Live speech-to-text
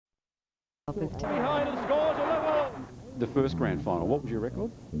Behind and scores a level. The first grand final, what was your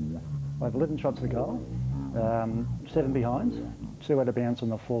record? I had 11 shots to goal, 7 behinds, 2 had a bounce on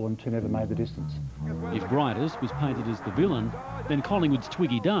the full and 2 never made the distance. If Breidis was painted as the villain, then Collingwood's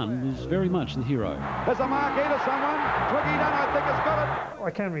Twiggy Dunne was very much the hero. There's a mark here to someone. Twiggy Dunne, I think, has got it. I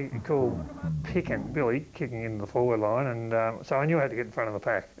can recall Billy kicking into the forward line, and so I knew I had to get in front of the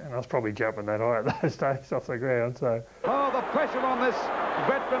pack, and I was probably jumping that high at those days off the ground. So. Oh, the pressure on this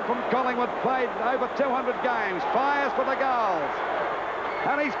veteran from Collingwood, played over 200 games, fires for the goals,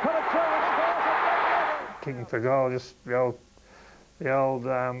 and he's put it through and scores it. Kicking for goal, just the old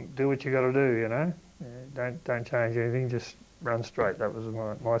do what you got to do, you know. Yeah, don't change anything, just run straight. That was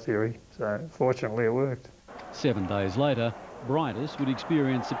my theory. So fortunately, it worked. 7 days later, Breidis would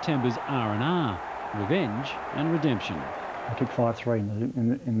experience September's R&R, revenge and redemption. I kicked 5-3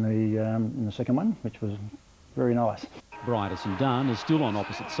 in the second one, which was very nice. Breidis and Dunne are still on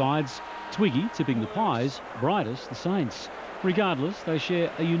opposite sides, Twiggy tipping the Pies, Breidis the Saints. Regardless, they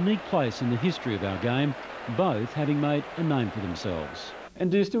share a unique place in the history of our game, both having made a name for themselves. And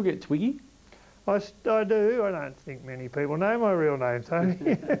do you still get Twiggy? I do. I don't think many people know my real name,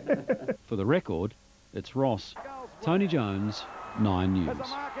 Tony. For the record, it's Ross. Tony Jones, 9 News.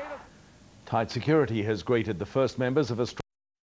 Tight security has greeted the first members of Australia.